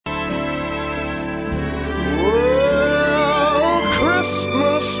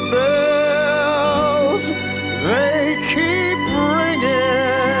bells, they keep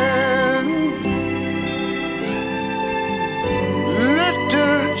ringing.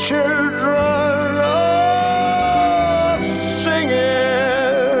 Little children are singing,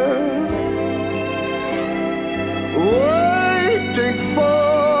 waiting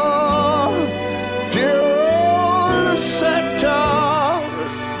for dear old Santa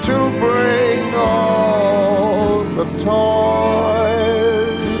to bring all the toys.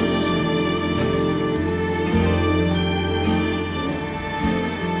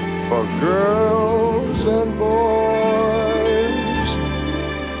 For girls and boys.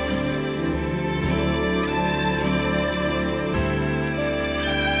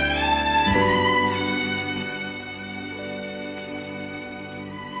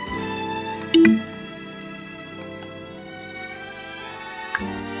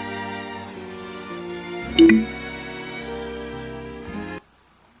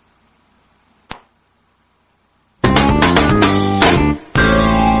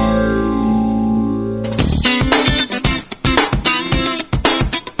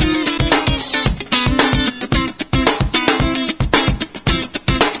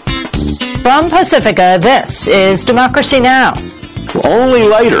 From Pacifica, this is Democracy Now! Only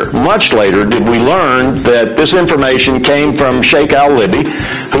later, much later, did we learn that this information came from Sheikh al-Libi,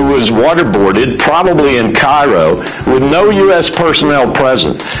 who was waterboarded, probably in Cairo, with no U.S. personnel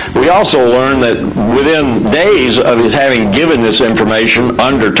present. We also learned that within days of his having given this information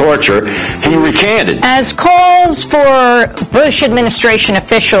under torture, he recanted. As calls for Bush administration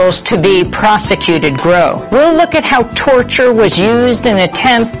officials to be prosecuted grow, we'll look at how torture was used in an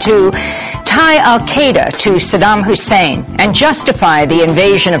attempt to tie al-Qaeda to Saddam Hussein and justify the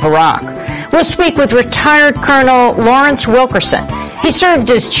invasion of Iraq. We'll speak with retired Colonel Lawrence Wilkerson. He served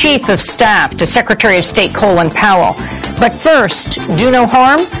as Chief of Staff to Secretary of State Colin Powell. But first, do no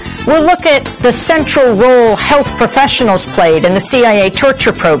harm? We'll look at the central role health professionals played in the CIA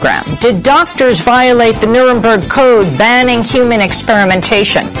torture program. Did doctors violate the Nuremberg Code banning human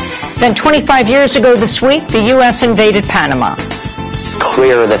experimentation? Then 25 years ago this week, the U.S. invaded Panama.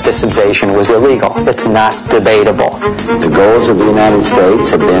 Clear that this invasion was illegal. It's not debatable. The goals of the United States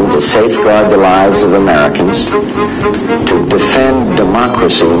have been to safeguard the lives of Americans, to defend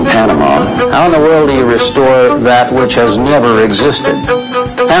democracy in Panama. How in the world do you restore that which has never existed?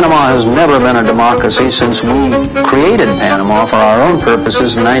 Panama has never been a democracy since we created Panama for our own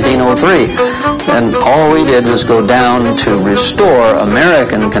purposes in 1903. And all we did was go down to restore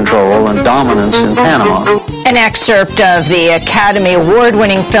American control and dominance in Panama. An excerpt of the Academy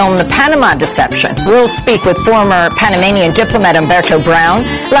Award-winning film The Panama Deception. We'll speak with former Panamanian diplomat Humberto Brown,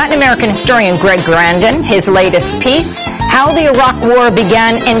 Latin American historian Greg Grandin, his latest piece, How the Iraq War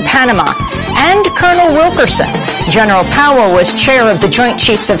Began in Panama, and Colonel Wilkerson. General Powell was chair of the Joint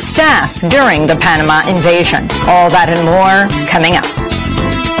Chiefs of Staff during the Panama invasion. All that and more coming up.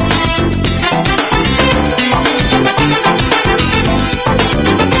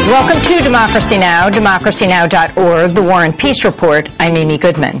 Welcome to Democracy Now!, democracynow.org, the War and Peace Report. I'm Amy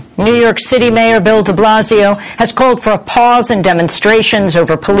Goodman. New York City Mayor Bill de Blasio has called for a pause in demonstrations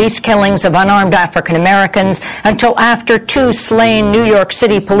over police killings of unarmed African Americans until after 2 slain New York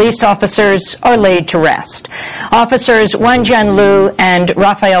City police officers are laid to rest. Officers Wan Jian Liu and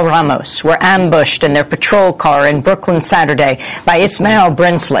Rafael Ramos were ambushed in their patrol car in Brooklyn Saturday by Ismail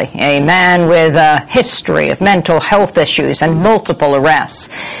Brinsley, a man with a history of mental health issues and multiple arrests.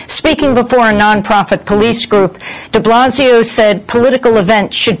 Speaking before a nonprofit police group, de Blasio said political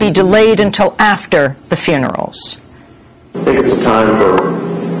events should be delayed until after the funerals. I think it's a time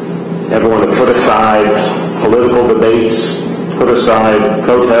for everyone to put aside political debates, put aside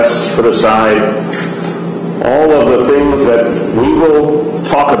protests, put aside all of the things that we will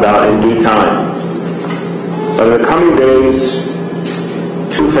talk about in due time. But in the coming days,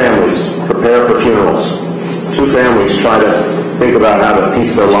 2 families prepare for funerals. 2 families try to think about how to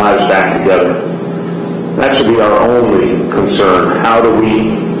piece their lives back together. That should be our only concern. How do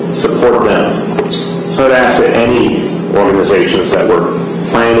we support them? So I'd ask that any organizations that were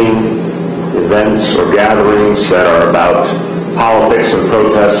planning events or gatherings that are about politics and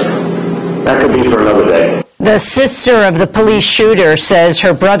protest, that could be for another day. The sister of the police shooter says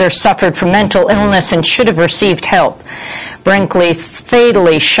her brother suffered from mental illness and should have received help. Brinkley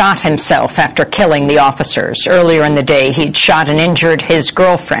fatally shot himself after killing the officers. Earlier in the day, he'd shot and injured his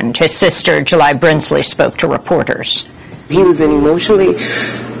girlfriend. His sister, July Brinsley, spoke to reporters. He was an emotionally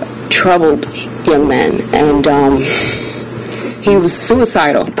troubled young man, and he was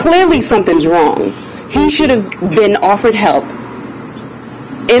suicidal. Clearly something's wrong. He should have been offered help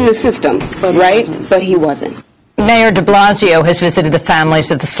in the system, right? But he wasn't. Mayor de Blasio has visited the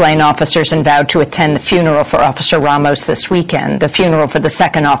families of the slain officers and vowed to attend the funeral for Officer Ramos this weekend. The funeral for the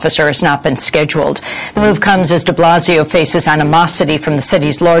second officer has not been scheduled. The move comes as de Blasio faces animosity from the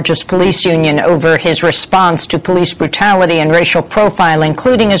city's largest police union over his response to police brutality and racial profile,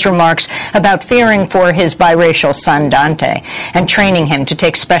 including his remarks about fearing for his biracial son Dante and training him to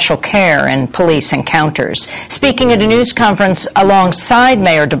take special care in police encounters. Speaking at a news conference alongside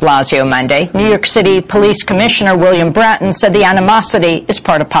Mayor de Blasio Monday, New York City Police Commissioner William Bratton said the animosity is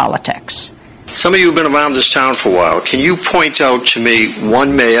part of politics. Some of you have been around this town for a while. Can you point out to me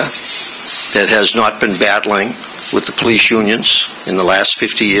one mayor that has not been battling with the police unions in the last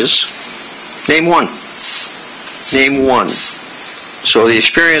 50 years? Name one. Name one. So the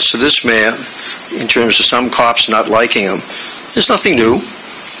experience of this mayor, in terms of some cops not liking him, is nothing new.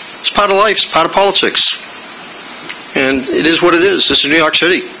 It's part of life. It's part of politics. And it is what it is. This is New York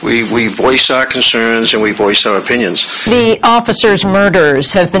City. We voice our concerns and we voice our opinions. The officers'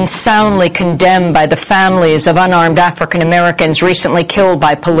 murders have been soundly condemned by the families of unarmed African Americans recently killed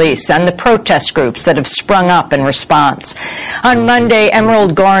by police and the protest groups that have sprung up in response. On Monday,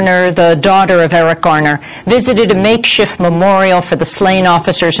 Emerald Garner, the daughter of Eric Garner, visited a makeshift memorial for the slain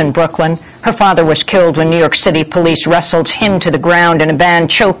officers in Brooklyn. Her father was killed when New York City police wrestled him to the ground in a band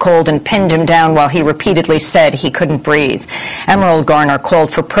chokehold and pinned him down while he repeatedly said he couldn't breathe. Emerald Garner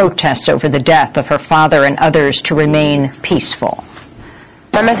called for protests over the death of her father and others to remain peaceful.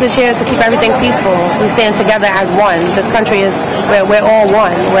 My message here is to keep everything peaceful. We stand together as one. This country is, we're all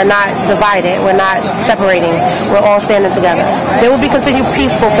one. We're not divided. We're not separating. We're all standing together. There will be continued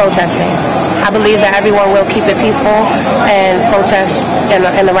peaceful protesting. I believe that everyone will keep it peaceful and protest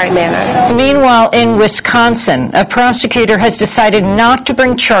in the right manner. Meanwhile, in Wisconsin, a prosecutor has decided not to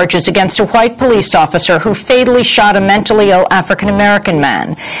bring charges against a white police officer who fatally shot a mentally ill African-American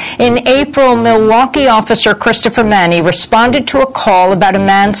man. In April, Milwaukee officer Christopher Manny responded to a call about a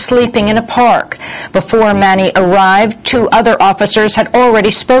man sleeping in a park. Before Manny arrived, two other officers had already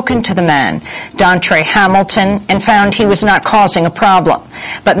spoken to the man, Dontre Hamilton, and found he was not causing a problem.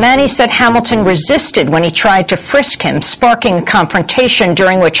 But Manny said Hamilton resisted when he tried to frisk him, sparking a confrontation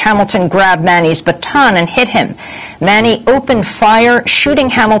during which Hamilton grabbed Manny's baton and hit him. Manny opened fire, shooting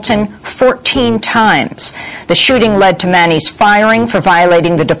Hamilton 14 times. The shooting led to Manny's firing for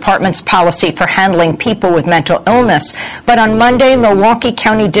violating the department's policy for handling people with mental illness. But on Monday, Milwaukee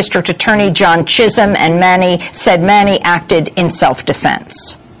County District Attorney John Chisholm and Manny said Manny acted in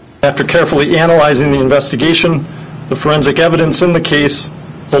self-defense. After carefully analyzing the investigation, the forensic evidence in the case,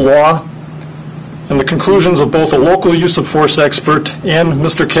 the law, and the conclusions of both a local use of force expert and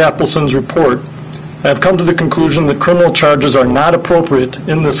Mr. Capelson's report, I have come to the conclusion that criminal charges are not appropriate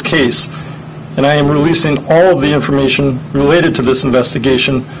in this case, and I am releasing all of the information related to this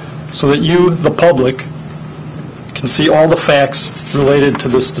investigation so that you, the public, can see all the facts related to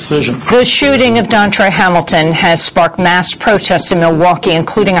this decision. The shooting of Dontre Hamilton has sparked mass protests in Milwaukee,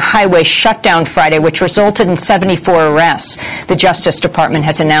 including a highway shutdown Friday, which resulted in 74 arrests. The Justice Department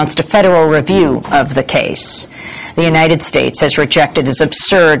has announced a federal review of the case. The United States has rejected as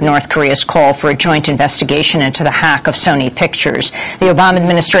absurd North Korea's call for a joint investigation into the hack of Sony Pictures. The Obama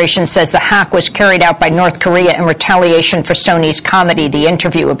administration says the hack was carried out by North Korea in retaliation for Sony's comedy, The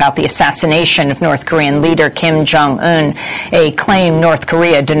Interview, about the assassination of North Korean leader Kim Jong-un, a claim North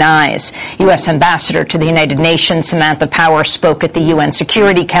Korea denies. U.S. Ambassador to the United Nations Samantha Power spoke at the UN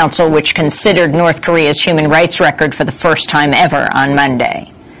Security Council, which considered North Korea's human rights record for the first time ever on Monday.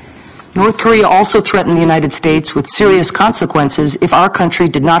 North Korea also threatened the United States with serious consequences if our country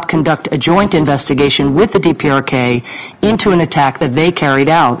did not conduct a joint investigation with the DPRK into an attack that they carried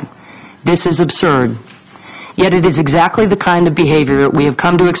out. This is absurd. Yet it is exactly the kind of behavior we have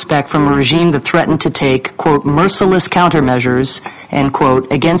come to expect from a regime that threatened to take, quote, merciless countermeasures, end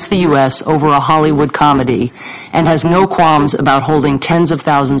quote, against the U.S. over a Hollywood comedy, and has no qualms about holding tens of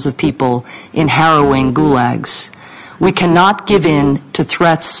thousands of people in harrowing gulags. We cannot give in to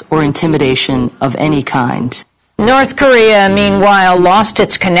threats or intimidation of any kind. North Korea, meanwhile, lost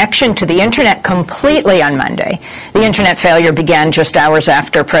its connection to the Internet completely on Monday. The Internet failure began just hours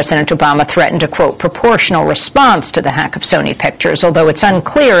after President Obama threatened a, quote, proportional response to the hack of Sony Pictures, although it's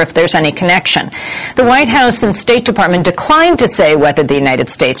unclear if there's any connection. The White House and State Department declined to say whether the United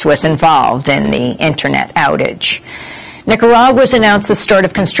States was involved in the Internet outage. Nicaragua's announced the start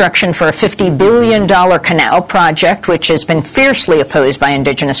of construction for a $50 billion canal project, which has been fiercely opposed by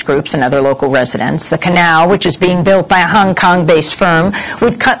indigenous groups and other local residents. The canal, which is being built by a Hong Kong-based firm,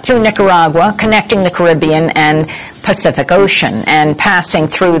 would cut through Nicaragua, connecting the Caribbean and Pacific Ocean, and passing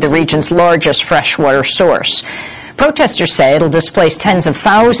through the region's largest freshwater source. Protesters say it'll displace tens of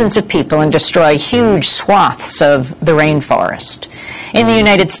thousands of people and destroy huge swaths of the rainforest. In the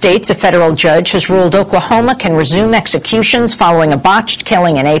United States, a federal judge has ruled Oklahoma can resume executions following a botched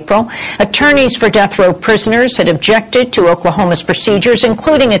killing in April. Attorneys for death row prisoners had objected to Oklahoma's procedures,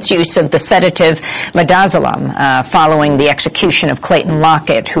 including its use of the sedative midazolam, following the execution of Clayton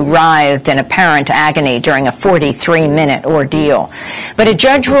Lockett, who writhed in apparent agony during a 43-minute ordeal. But a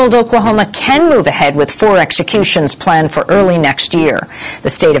judge ruled Oklahoma can move ahead with 4 executions planned for early next year. The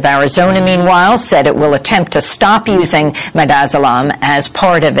state of Arizona, meanwhile, said it will attempt to stop using midazolam as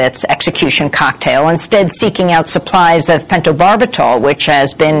part of its execution cocktail, instead seeking out supplies of pentobarbital, which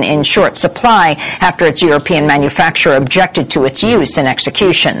has been in short supply after its European manufacturer objected to its use in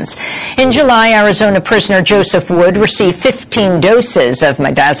executions. In July, Arizona prisoner Joseph Wood received 15 doses of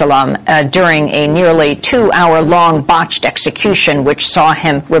midazolam during a nearly 2-hour-long botched execution, which saw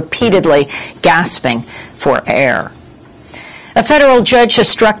him repeatedly gasping for air. A federal judge has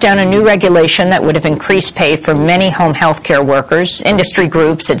struck down a new regulation that would have increased pay for many home health care workers. Industry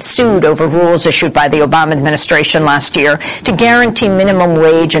groups had sued over rules issued by the Obama administration last year to guarantee minimum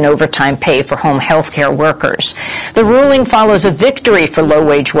wage and overtime pay for home health care workers. The ruling follows a victory for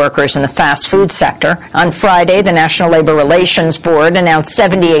low-wage workers in the fast food sector. On Friday, the National Labor Relations Board announced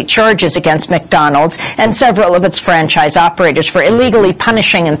 78 charges against McDonald's and several of its franchise operators for illegally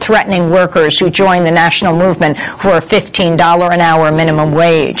punishing and threatening workers who joined the national movement for a $15 an hour minimum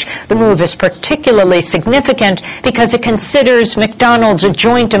wage. The move is particularly significant because it considers McDonald's a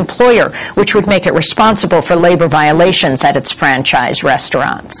joint employer, which would make it responsible for labor violations at its franchise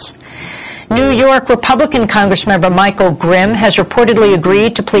restaurants. New York Republican Congressmember Michael Grimm has reportedly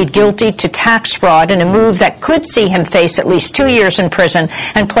agreed to plead guilty to tax fraud in a move that could see him face at least 2 years in prison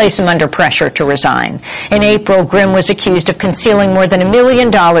and place him under pressure to resign. In April, Grimm was accused of concealing more than $1 million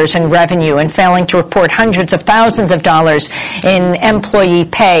in revenue and failing to report hundreds of thousands of dollars in employee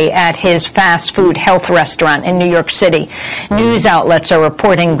pay at his fast food health restaurant in New York City. News outlets are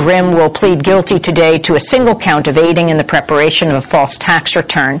reporting Grimm will plead guilty today to a single count of aiding in the preparation of a false tax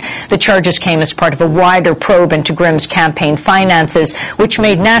return. The charges came as part of a wider probe into Grimm's campaign finances, which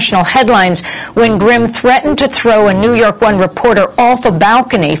made national headlines when Grimm threatened to throw a New York One reporter off a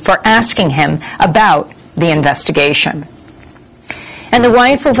balcony for asking him about the investigation. And the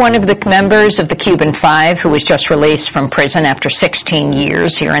wife of one of the members of the Cuban Five, who was just released from prison after 16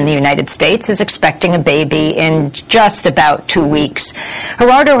 years here in the United States, is expecting a baby in just about 2 weeks.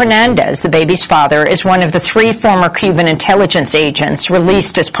 Gerardo Hernandez, the baby's father, is one of the 3 former Cuban intelligence agents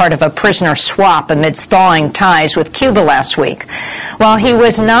released as part of a prisoner swap amidst thawing ties with Cuba last week. While he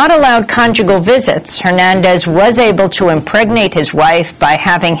was not allowed conjugal visits, Hernandez was able to impregnate his wife by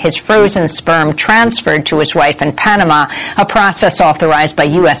having his frozen sperm transferred to his wife in Panama, a process authorized by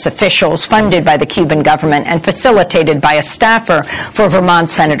U.S. officials, funded by the Cuban government, and facilitated by a staffer for Vermont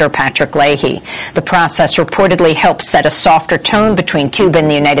Senator Patrick Leahy. The process reportedly helped set a softer tone between Cuba and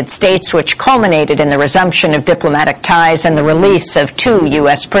the United States, which culminated in the resumption of diplomatic ties and the release of 2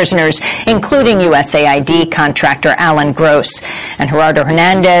 U.S. prisoners, including USAID contractor Alan Gross. And Gerardo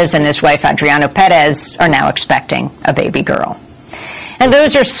Hernandez and his wife Adriano Perez are now expecting a baby girl. And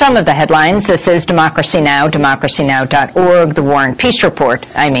those are some of the headlines. This is Democracy Now!, democracynow.org, The War and Peace Report.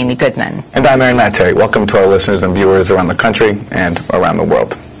 I'm Amy Goodman. And I'm Aaron Latteri. Welcome to our listeners and viewers around the country and around the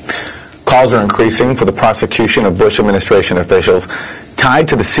world. Calls are increasing for the prosecution of Bush administration officials tied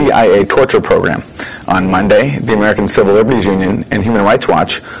to the CIA torture program. On Monday, the American Civil Liberties Union and Human Rights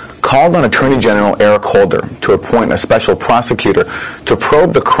Watch called on Attorney General Eric Holder to appoint a special prosecutor to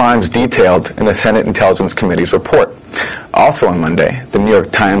probe the crimes detailed in the Senate Intelligence Committee's report. Also on Monday, the New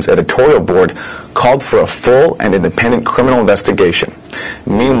York Times editorial board called for a full and independent criminal investigation.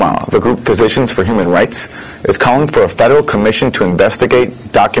 Meanwhile, the group Physicians for Human Rights is calling for a federal commission to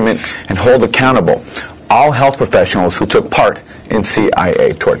investigate, document, and hold accountable all health professionals who took part in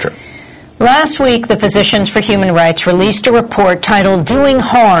CIA torture. Last week, the Physicians for Human Rights released a report titled Doing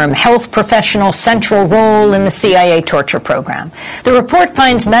Harm, Health Professionals' Central Role in the CIA Torture Program. The report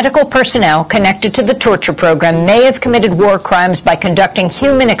finds medical personnel connected to the torture program may have committed war crimes by conducting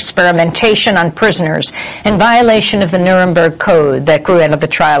human experimentation on prisoners in violation of the Nuremberg Code that grew out of the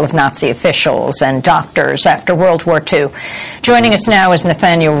trial of Nazi officials and doctors after World War II. Joining us now is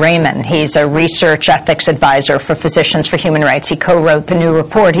Nathaniel Raymond. He's a research ethics advisor for Physicians for Human Rights. He co-wrote the new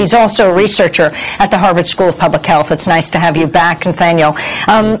report. He's also a researcher at the Harvard School of Public Health. It's nice to have you back, Nathaniel.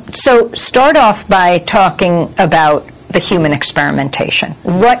 So start off by talking about the human experimentation?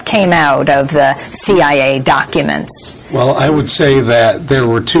 What came out of the CIA documents? Well, I would say that there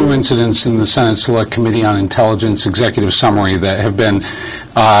were two incidents in the Senate Select Committee on Intelligence Executive Summary that have been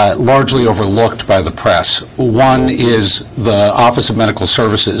largely overlooked by the press. One is the Office of Medical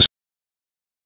Services,